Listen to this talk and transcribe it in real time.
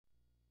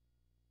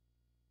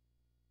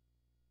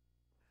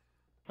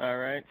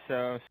Alright,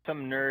 so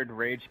some nerd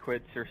rage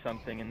quits or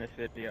something in this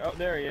video. Oh,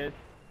 there he is.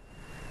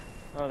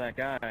 Oh, that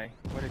guy.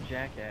 What a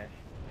jackass.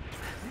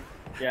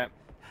 Yeah.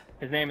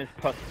 His name is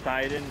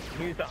Poseidon.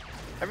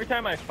 Every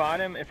time I fought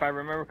him, if I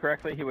remember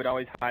correctly, he would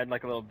always hide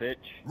like a little bitch.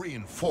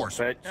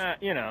 Reinforcements.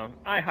 But, you know,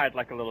 I hide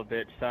like a little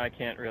bitch, so I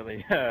can't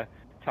really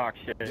talk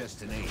shit.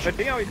 Destination. But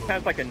he always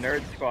has like a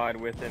nerd squad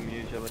with him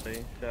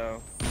usually,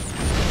 so...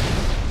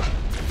 Like,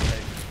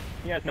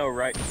 he has no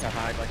right to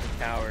hide like a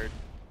coward.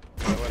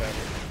 So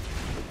whatever.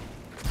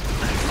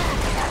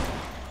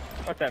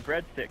 What's that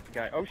breadstick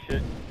guy? Oh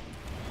shit.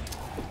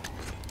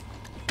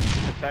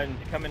 Poseidon's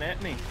coming at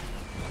me.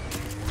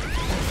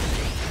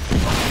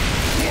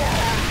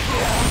 Yeah,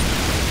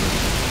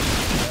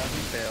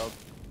 he failed.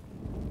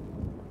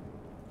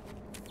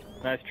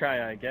 Nice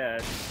try, I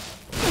guess.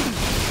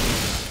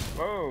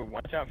 Whoa,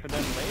 watch out for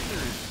them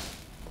lasers.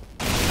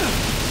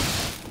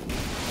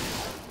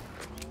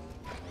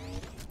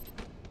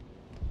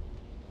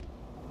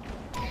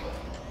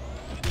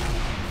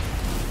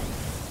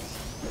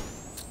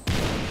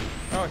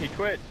 Oh, he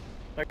quit.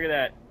 Look at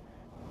that.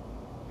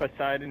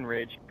 Poseidon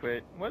rage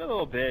quit. What a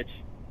little bitch.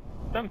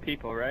 Some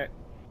people, right?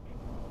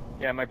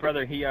 Yeah, my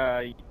brother, he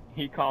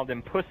called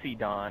him Pussy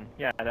Don.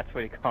 Yeah, that's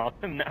what he called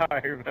him. Now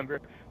I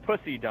remember.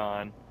 Pussy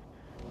Don.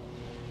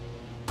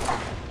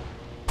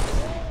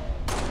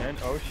 And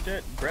oh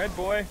shit, bread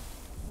boy.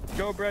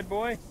 Go bread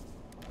boy.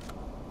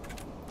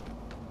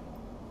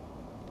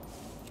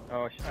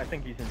 Oh, I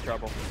think he's in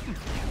trouble.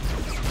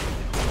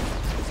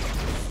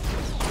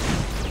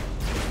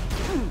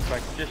 If I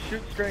could just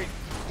shoot straight.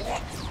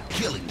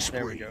 Killing spree.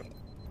 There we go.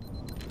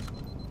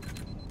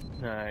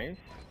 Nice.